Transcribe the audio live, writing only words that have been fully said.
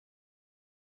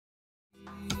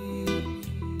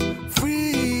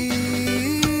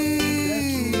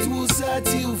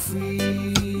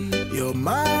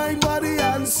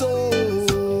soul.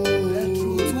 The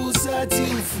truth will set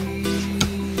you free.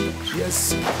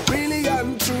 Yes, really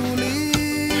and truly.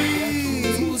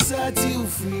 The truth will set you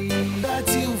free. Set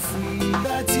you free.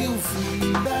 Set you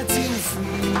free. Set you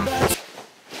free.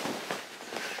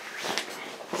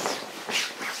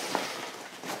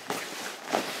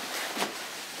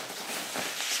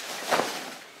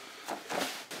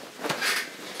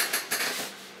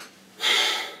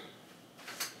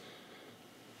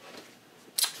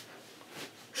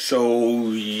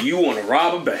 So you want to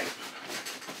rob a bank?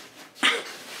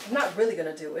 I'm not really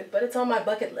gonna do it, but it's on my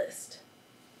bucket list.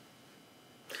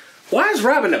 Why is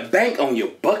robbing a bank on your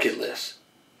bucket list?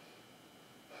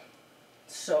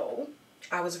 So,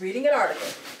 I was reading an article,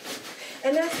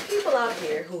 and there's people out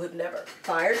here who have never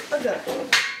fired a gun,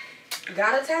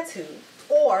 got a tattoo,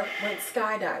 or went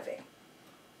skydiving.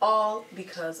 All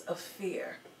because of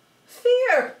fear.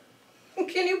 Fear!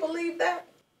 Can you believe that?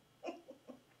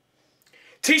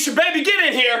 Tisha, baby, get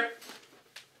in here!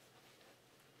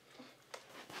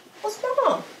 What's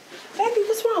wrong? Baby,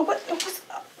 what's wrong? What's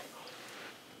up?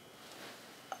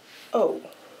 Oh.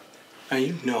 Now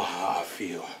you know how I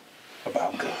feel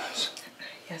about guns.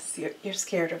 Yes, you're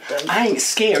scared of them. I ain't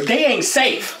scared. They ain't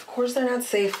safe. Of course they're not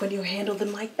safe when you handle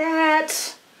them like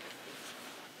that.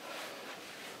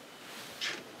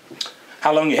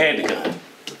 How long you had the gun?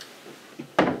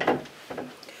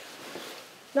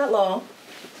 Not long.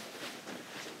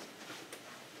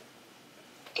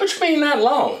 What you mean not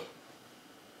long?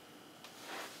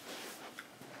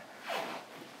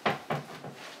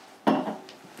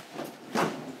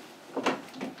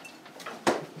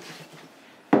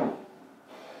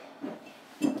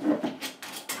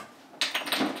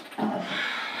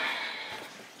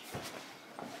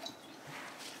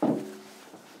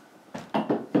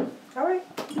 All right.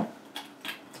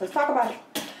 Let's talk about it.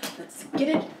 Let's get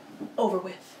it over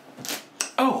with.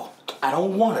 Oh, I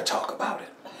don't want to talk about it.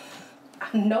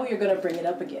 I know you're gonna bring it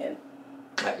up again.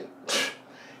 Like,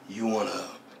 you want to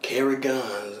carry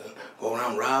guns and go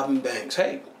around robbing banks.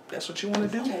 Hey, that's what you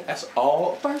want to do? Okay. That's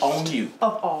all First on you.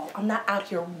 of all, I'm not out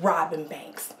here robbing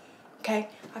banks. Okay?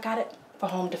 I got it for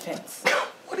home defense.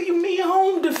 What do you mean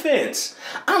home defense?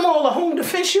 I'm all the home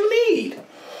defense you need.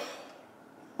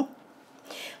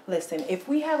 Listen, if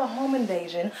we have a home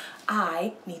invasion,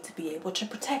 I need to be able to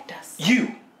protect us.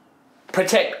 You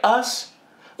protect us?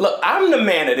 Look, I'm the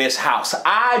man of this house.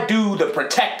 I do the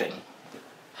protecting.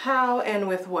 How and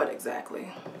with what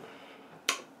exactly?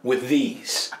 With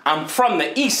these. I'm from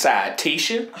the east side,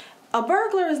 Tisha. A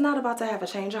burglar is not about to have a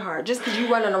change of heart just because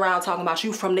you running around talking about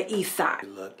you from the east side.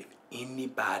 Look, if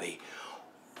anybody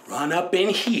run up in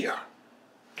here,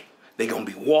 they're gonna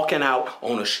be walking out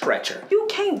on a stretcher. You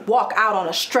can't walk out on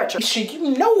a stretcher. Tisha,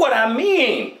 you know what I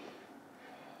mean.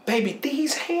 Baby,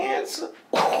 these hands,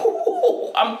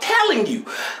 ooh, I'm telling you,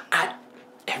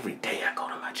 every day I go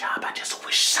to my job, I just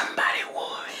wish somebody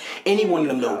would. Any one of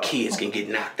them little kids can get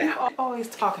knocked out. You always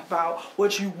talk about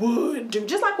what you would do,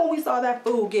 just like when we saw that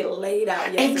fool get laid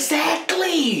out yesterday.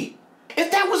 Exactly.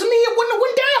 If that was me, it wouldn't have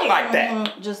went down like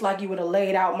that. Just like you would have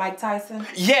laid out Mike Tyson.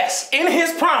 Yes, in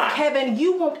his prime. Kevin,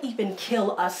 you won't even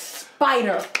kill a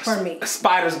spider for me. A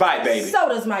spider's bite, baby. So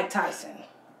does Mike Tyson.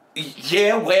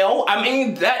 Yeah, well, I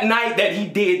mean, that night that he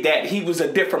did that, he was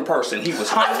a different person. He was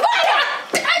hungry.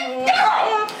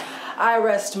 I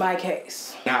rest my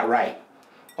case. Not right.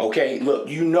 Okay, look,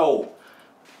 you know,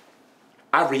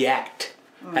 I react.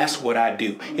 That's what I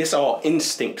do. It's all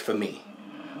instinct for me.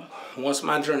 Once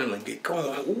my adrenaline get going,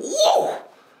 whoa,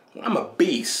 I'm a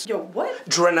beast. Your what?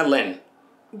 Adrenaline.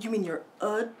 You mean your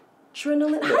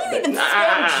adrenaline? How do you even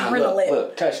spell adrenaline?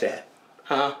 Look, touch that.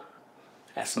 Huh?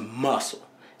 That's muscle.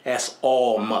 That's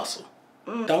all muscle.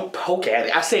 Don't poke at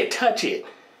it. I said touch it.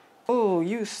 Ooh,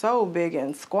 you so big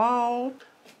and squall.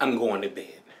 I'm going to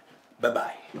bed.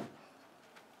 Bye-bye.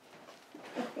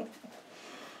 Why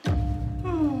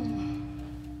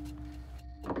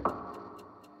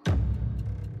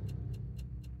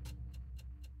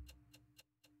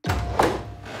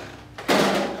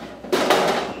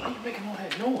are you making all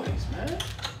that noise, man?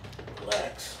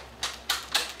 Relax.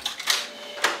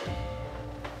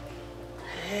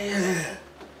 Yeah.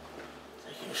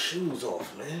 Take your shoes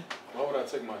off, man. Why would I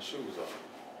take my shoes off?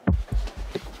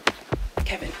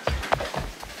 Kevin.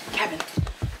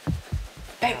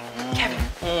 Babe, Kevin.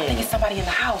 I think it's somebody in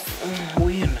the house.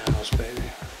 We in the house, baby.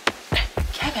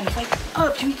 Kevin, wake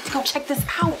up. You need to go check this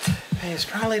out. Hey, it's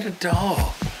probably the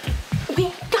dog. We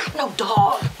ain't got no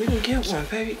dog. We can get one,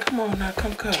 baby. Come on now,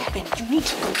 come. Kevin, you need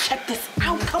to go check this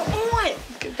out. Come on.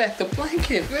 Get back the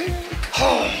blanket, baby.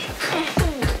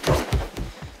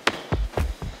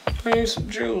 I need some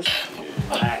juice.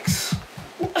 Relax.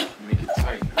 Make it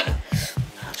tight, man.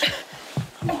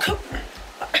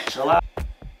 So I...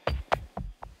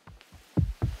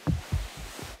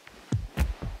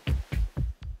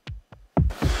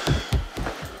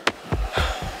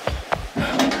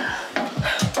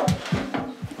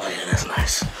 Oh yeah, that's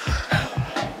nice.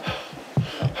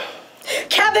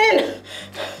 Kevin!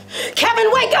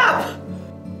 Kevin, wake up!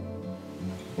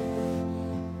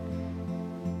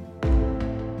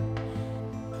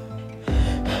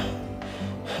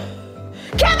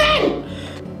 Kevin!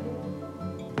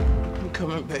 I'm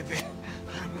coming, baby.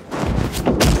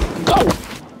 Oh,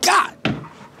 God!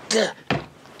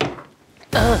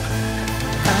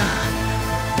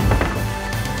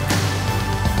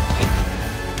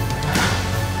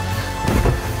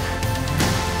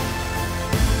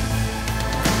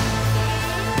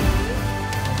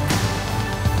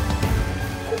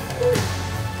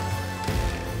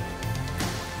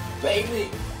 Baby,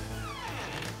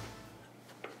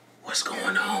 what's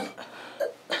going on?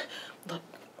 Look,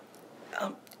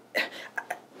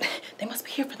 they must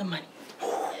be here for the money.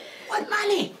 What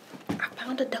money? I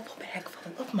found a duffel bag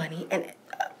full of money, and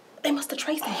they must have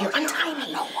traced it here. Untie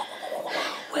me. No,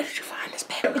 where did you find this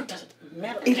bag? It doesn't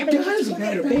matter. It does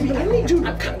matter, baby. I need you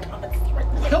to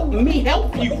help me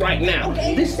help you right now.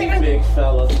 Okay. This big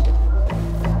fella.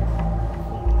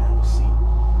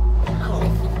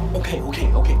 Okay.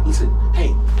 Listen,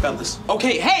 hey, fellas.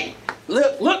 Okay, hey,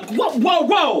 look,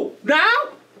 whoa. Now,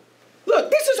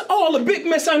 look, this is all a big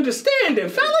misunderstanding,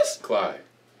 fellas. Clyde,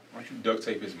 why don't you duct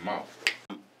tape his mouth?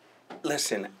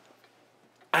 Listen,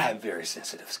 I have very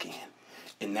sensitive skin,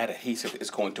 and that adhesive is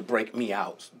going to break me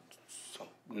out. So,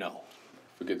 no.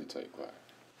 Forget the tape, Clyde.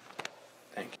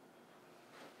 Thank you.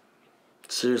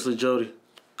 Seriously, Jody?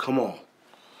 Come on.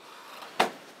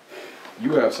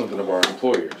 You have something of our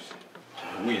employers.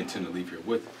 We intend to leave here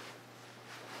with it.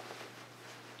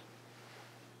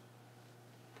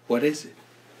 What is it?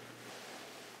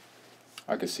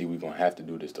 I can see we're gonna have to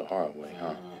do this the hard way,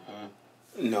 huh?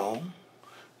 No.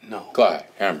 Clyde,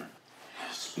 hammer.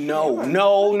 No,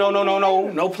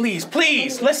 please,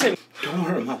 listen. Don't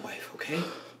hurt my wife, okay?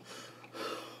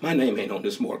 My name ain't on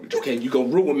this mortgage, okay? You gonna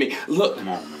ruin me. Look,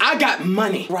 I got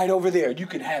money right over there. You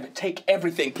can have it. Take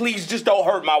everything. Please, just don't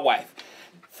hurt my wife.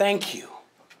 Thank you.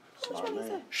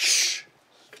 Shh.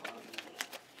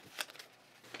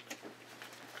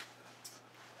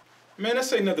 Man,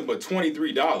 that's ain't nothing but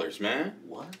 $23, man.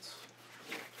 What?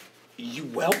 You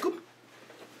welcome?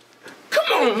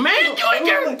 Come on, man. You ain't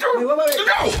getting through. Wait.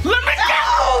 No, let me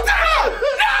go.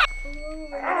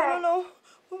 No.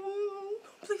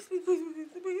 Please.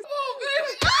 Oh,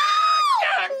 baby.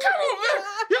 Come on, man.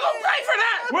 You gonna pay for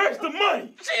that? Where's the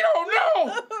money? She don't know.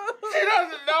 She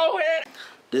doesn't know it.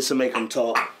 This'll make him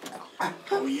talk.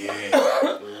 Oh, yeah.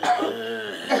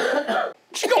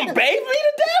 She gonna bathe me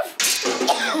to death?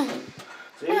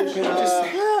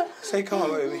 Say, come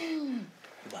on, baby. You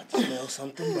about to smell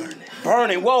something burning.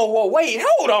 Burning? Whoa, wait,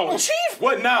 hold on, Chief.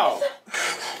 What now?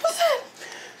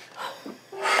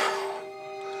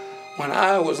 When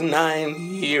I was 9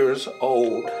 years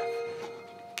old,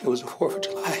 it was the 4th of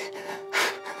July.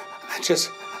 I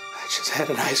just had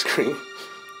an ice cream.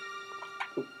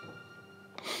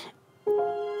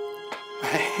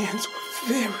 My hands were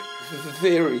very,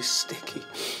 very sticky.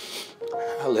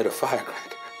 I lit a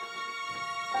firecracker.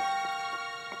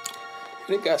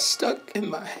 And it got stuck in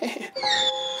my hand.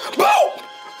 Boom!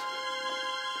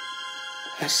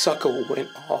 That sucker went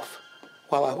off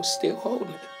while I was still holding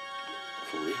it.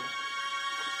 For real?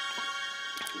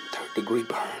 3rd-degree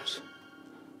burns.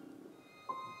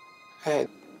 I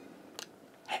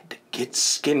had to get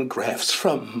skin grafts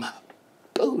from my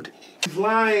booty. He's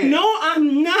lying. No,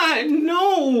 I'm not.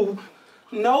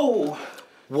 No.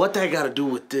 What that got to do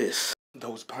with this?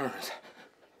 Those burns.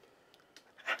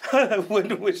 I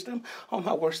wouldn't wish them on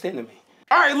my worst enemy.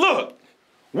 All right, look.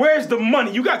 Where's the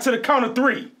money? You got to the count of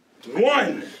 3.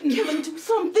 1. Kevin, do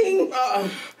something.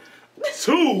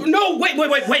 2. No, wait.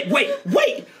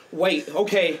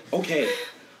 Okay.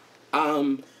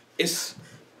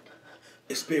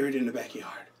 It's buried in the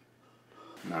backyard.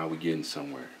 Now we getting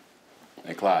somewhere.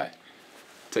 Hey, Clyde,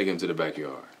 take him to the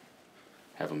backyard.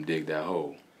 Have him dig that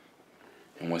hole.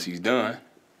 And once he's done,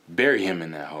 bury him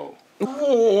in that hole.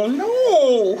 Oh,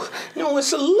 no,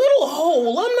 it's a little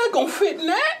hole. I'm not gonna fit in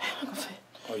that.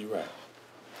 Oh, you're right.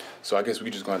 So I guess we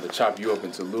just gonna have to chop you up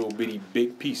into little bitty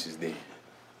big pieces then.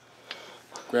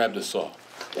 Grab the saw.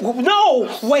 No,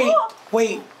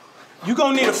 wait. You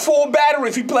gonna need a full battery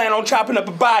if you plan on chopping up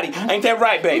a body. Ain't that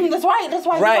right, baby? That's right.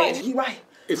 Right. You're right.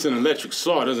 It's an electric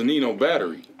saw. It doesn't need no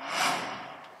battery.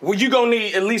 Well, you gonna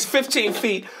need at least 15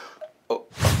 feet of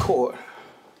cord.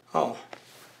 Oh.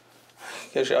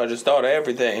 Guess y'all just thought of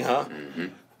everything, huh? Mm-hmm.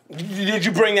 Did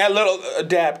you bring that little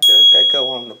adapter that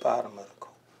go on the bottom of the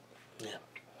cord? Yeah.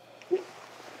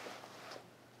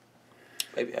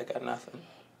 Baby, I got nothing.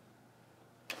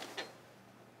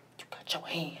 You got your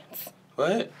hands.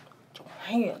 What? Your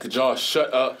hands. Could y'all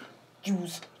shut up?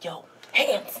 Use your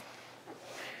hands.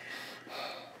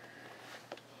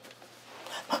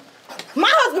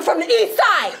 My husband from the east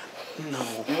side.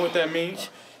 No. You know what that means?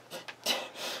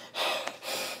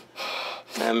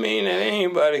 I mean that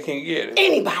anybody can get it.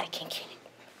 Anybody can get it.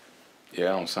 Yeah,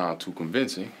 that don't sound too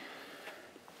convincing.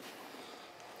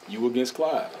 You against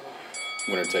Clyde.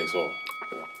 Winner takes all.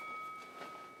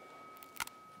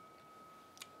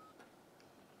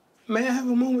 May I have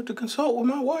a moment to consult with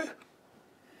my wife?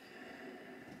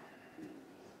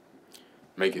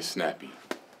 Make it snappy.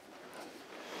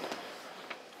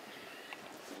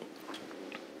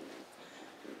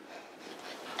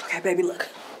 Okay, baby, look.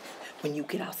 When you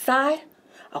get outside,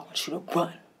 I want you to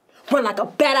run. Run like a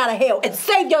bat out of hell and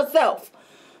save yourself.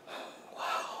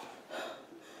 Wow.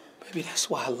 Baby, that's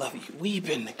why I love you. We've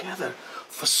been together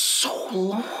for so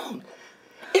long.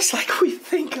 It's like we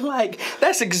think alike.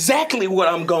 That's exactly what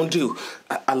I'm gonna do.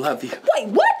 I love you. Wait,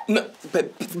 what? No,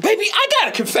 baby, I got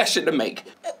a confession to make.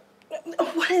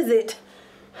 What is it?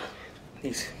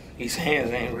 These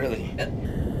hands ain't really. Those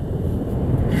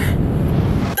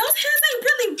hands ain't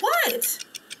really what?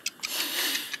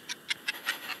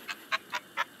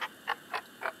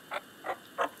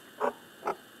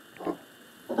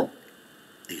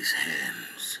 These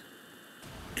hands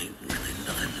ain't really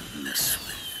nothing to mess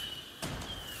with.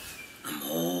 I'm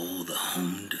all the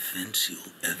home defense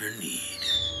you'll ever need.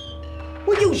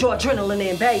 Well, use your adrenaline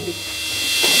then, baby.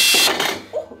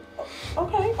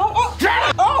 Okay.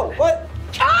 Oh, what?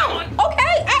 Ow!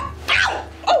 Okay. Ow! Ow!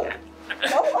 Oh!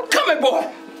 Oh, okay. Come here, boy.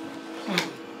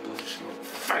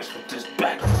 First with this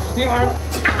back.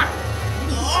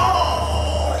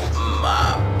 Oh,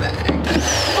 my back.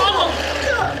 Oh,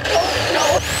 God. Oh, no.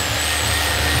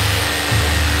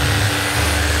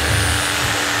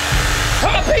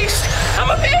 I'm a beast. I'm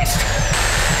a beast.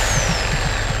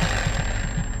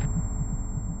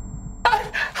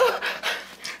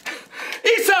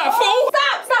 Eastside, fool.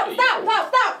 Stop.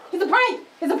 It's a prank.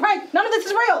 It's a prank. None of this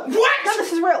is real. What? None of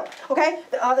this is real. Okay?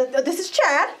 This is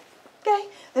Chad. Okay?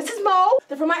 This is Mo.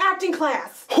 They're from my acting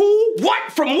class. Who?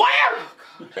 What? From where?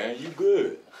 Man, you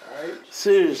good.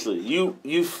 Seriously,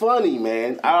 you funny,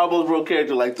 man. I almost broke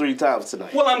character like 3 times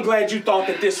tonight. Well, I'm glad you thought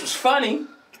that this was funny.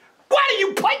 Why do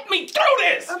you put me through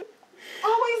this?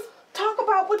 Always talk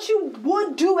about what you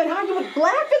would do and how you would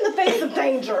laugh in the face of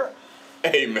danger.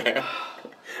 Hey, man.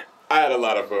 I had a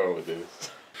lot of fun with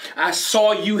this. I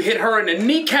saw you hit her in the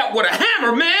kneecap with a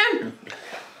hammer, man.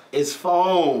 It's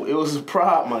foam. It was a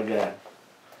prop, my guy.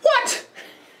 What?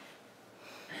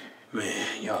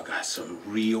 Man, y'all got some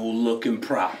real looking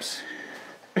props.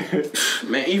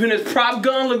 Man, even this prop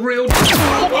gun look real.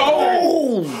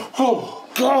 Oh,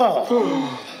 God.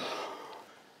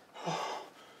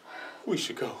 We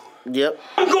should go. Yep.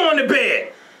 I'm going to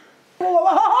bed.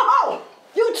 Whoa.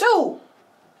 You too.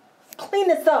 Clean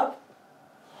this up.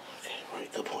 Okay,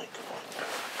 right. Good point.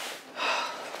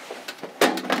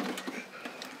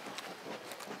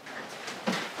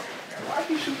 Why'd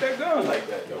you shoot that gun like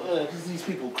that, though? Because these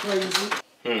people crazy.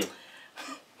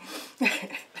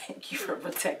 Thank you for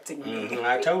protecting me.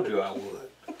 I told you I would.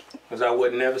 Because I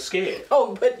wasn't never scared.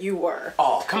 Oh, but you were.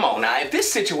 Oh, come on now. If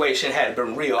this situation had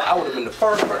been real, I would have been the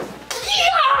first person.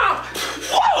 Yeah!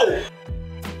 Whoa!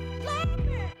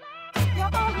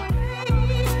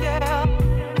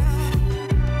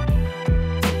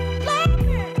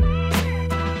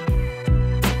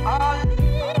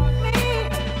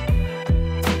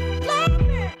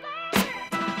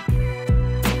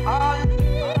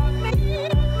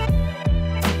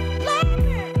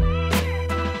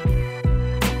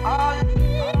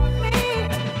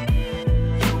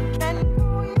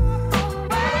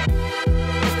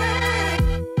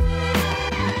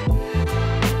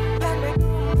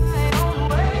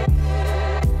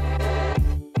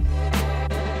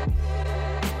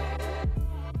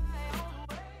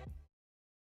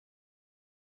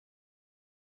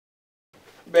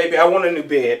 Baby, I want a new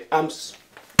bed. Ah!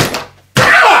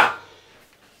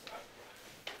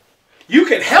 You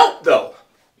can help, though.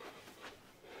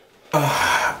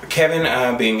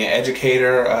 Kevin, being an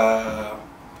educator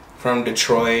from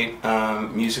Detroit,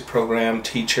 music program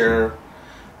teacher,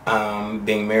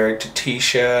 being married to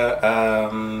Tisha,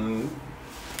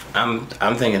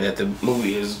 I'm thinking that the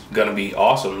movie is gonna be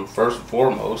awesome. First and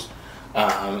foremost,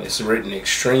 it's written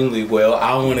extremely well.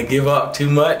 I don't want to give up too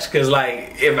much because,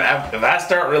 like, if I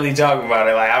start really talking about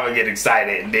it, like, I'm gonna get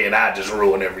excited and then I just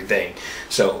ruin everything.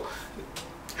 So,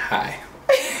 hi.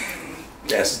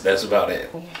 That's about it.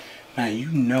 Now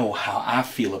you know how I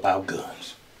feel about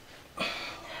guns.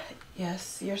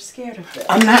 Yes, you're scared of them.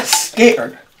 I'm not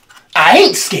scared. I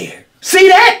ain't scared. See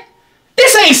that?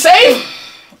 This ain't safe.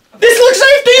 This looks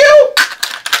safe to you?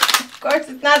 Of course,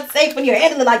 it's not safe when you're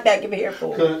handling it like that. Give me here,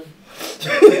 fool.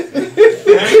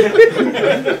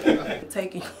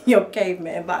 Taking your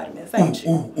caveman vitamins, ain't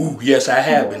you? Ooh, yes, I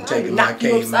have been taking my knock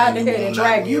you upside the head and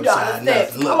drag you down the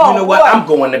steps. Look, Come on, you know what? boy. I'm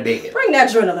going to bed. Bring that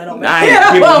adrenaline on me. I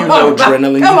ain't giving you no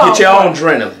adrenaline. Come You on, get your boy. own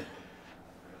adrenaline.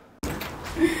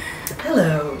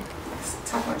 Hello.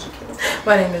 Talk about your kids.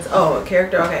 My name is, a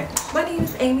character, okay. My name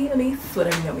is Amy, Amise,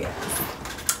 whatever you know me as.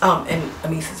 And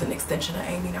Amise is an extension of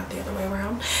Amy, not the other way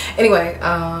around. Anyway,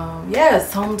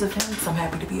 yes, home defense. I'm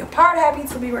happy to be a part, happy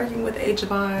to be working with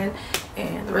A.Jevon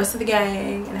and the rest of the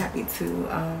gang, and happy to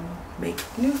make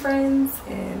new friends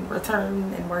and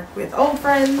return and work with old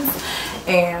friends.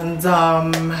 And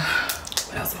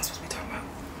what else am I supposed to be talking about?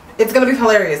 It's gonna be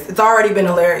hilarious. It's already been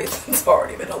hilarious. It's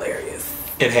already been hilarious.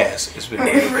 It has. It's been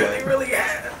It really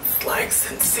has. Like,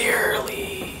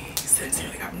 sincerely,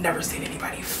 I've never seen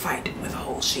anybody fight with a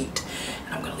whole sheet,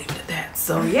 and I'm gonna leave it at that.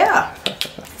 So yeah.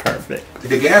 perfect.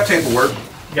 The gap tape work.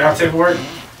 Y'all take work?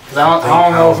 Cause I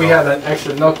don't know if we had an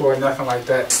extra knuckle or nothing like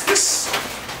that.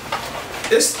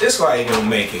 This why you gonna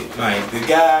make it. Like, the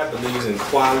guy believes in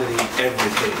quality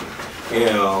everything. You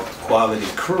know, quality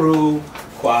crew,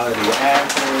 quality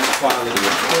actors, quality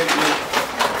equipment.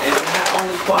 And not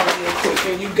only quality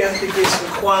equipment, you got to get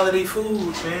some quality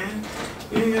food, man.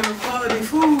 You ain't got no quality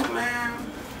food, man.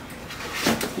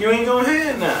 You ain't gonna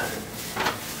have none.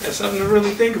 That's something to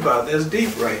really think about. That's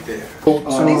deep right there.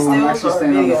 I'm actually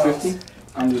staying on the 50.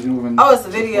 I'm just moving. Oh, it's a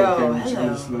video. Okay, Hello.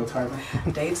 just a little title.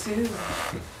 Day 2.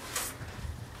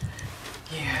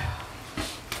 Yeah.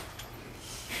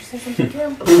 You say something,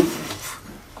 Kim?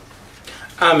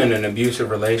 I'm in an abusive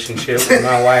relationship with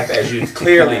my wife. As you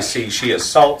clearly see, she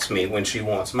assaults me when she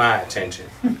wants my attention.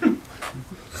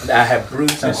 I have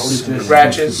bruises,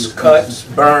 scratches, cuts,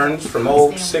 burns from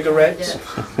old cigarettes.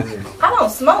 I don't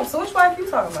smoke, so which wife you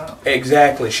talking about?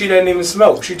 Exactly. She doesn't even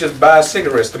smoke. She just buys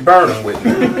cigarettes to burn them with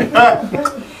me.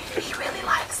 He really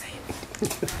likes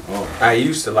it. I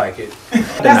used to like it.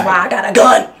 That's why I got a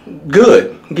gun.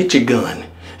 Good. Get your gun.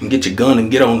 And get your gun and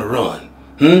get on the run.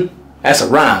 That's a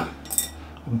rhyme.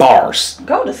 Bars.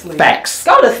 Go to sleep. Facts.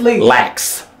 Go to sleep.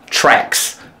 Lax.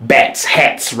 Tracks. Bats.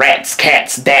 Hats. Rats.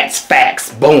 Cats. That's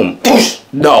facts. Boom. Push.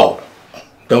 No.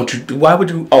 Don't you? Why would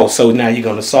you? Oh, so now you're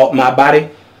gonna assault my body?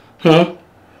 You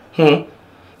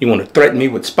want to threaten me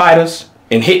with spiders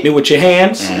and hit me with your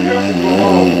hands?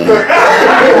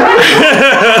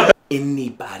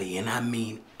 Anybody, and I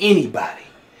mean anybody,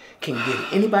 can get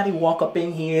it. Anybody walk up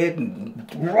in here and,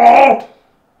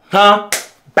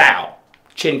 bow,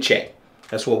 chin check.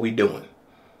 That's what we doing.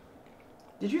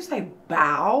 Did you say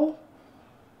bow?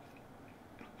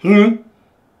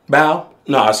 Bow?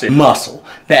 No, I said muscle.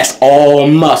 That's all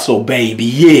muscle, baby.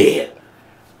 Yeah.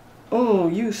 Oh,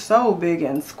 you so big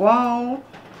and squall.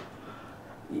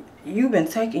 You been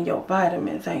taking your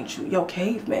vitamins, ain't you? Your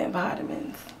caveman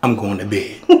vitamins. I'm going to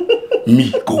bed.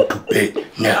 Me go to bed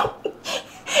now.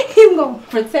 You gonna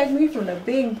protect me from the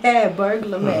big bad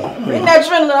burglar man. Bring that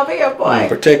adrenaline up here, boy.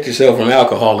 Protect yourself from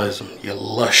alcoholism, you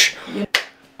lush.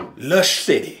 Lush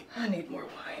city. I need more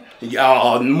wine.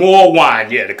 Y'all, more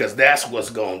wine, yeah, because that's what's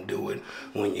gonna do it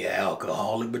when you're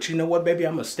alcoholic. But you know what, baby?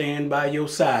 I'm gonna stand by your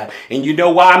side. And you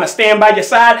know why I'm gonna stand by your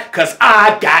side? Because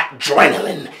I got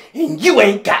adrenaline, and you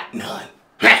ain't got none.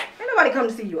 Ain't nobody come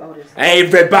to see you, Otis.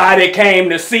 Everybody came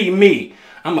to see me.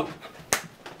 I'm a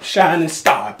shining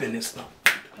star up in this thing.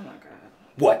 Oh my God.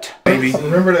 What? Baby.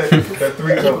 Remember that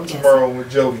 3 cup tomorrow with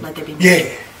Jody?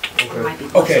 Yeah.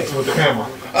 Okay. With the camera.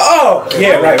 Oh,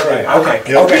 yeah, right.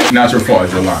 Okay. Not your fault,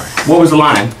 it's your line. What was the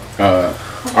line? Alright,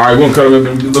 we're gonna cut it up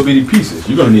into little bitty pieces.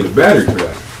 You're gonna need a battery for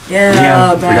that.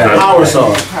 Yeah, battery. Power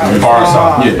saw. Power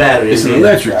saw. Yeah. Battery. It's an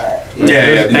electric.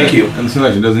 Yeah, thank you. And it's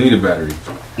electric, it doesn't need a battery.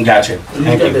 Gotcha.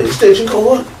 Thank you. The extension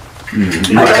cord. I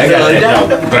got that,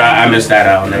 no, but I missed that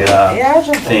out on the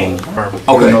thing.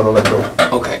 Okay.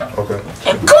 Okay.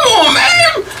 Come on,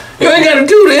 man! You ain't gotta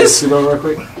do this. See that real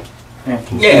quick?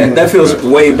 Yeah, that feels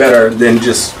way better than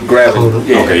just grabbing.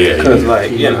 Yeah, Okay, yeah. Because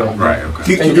like, you know. Right,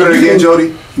 okay. You do that again,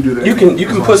 Jody? You do that. You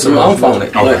can put some oomph on it.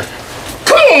 Okay. Like,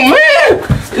 come on,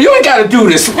 man! You ain't gotta do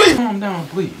this. Calm down,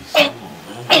 please. And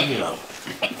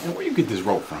where you get this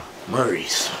rope from?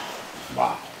 Murray's.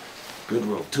 Wow. Good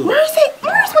rope, too. Where's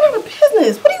whatever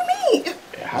business? What do you mean?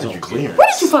 How did you clear? Where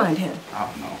did you find him? I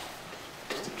don't know.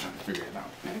 figure it out.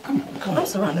 Man, come on. I'm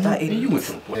surrounded by Man, you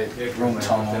idiots. went to Their room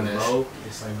tone is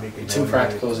 2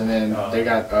 practicals, and then they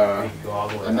got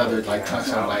another like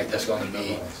tungsten light that's going to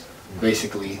be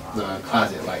basically the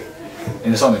closet light,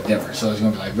 and it's on the dimmer, so it's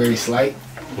going to be like very slight.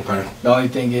 Okay. The only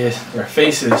thing is their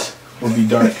faces will be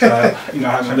dark. So I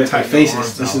haven't looked at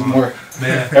faces. This is more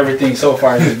everything so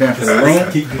far has been for the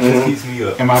room. Keeps me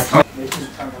up. And my plan is to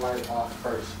turn the light off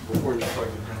first before you start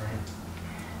the dimmer.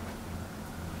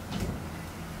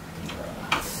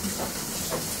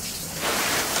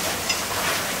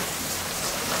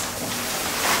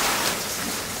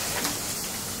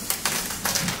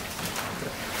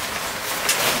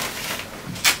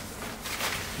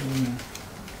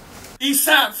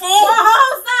 Eastside fool.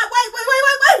 Whoa,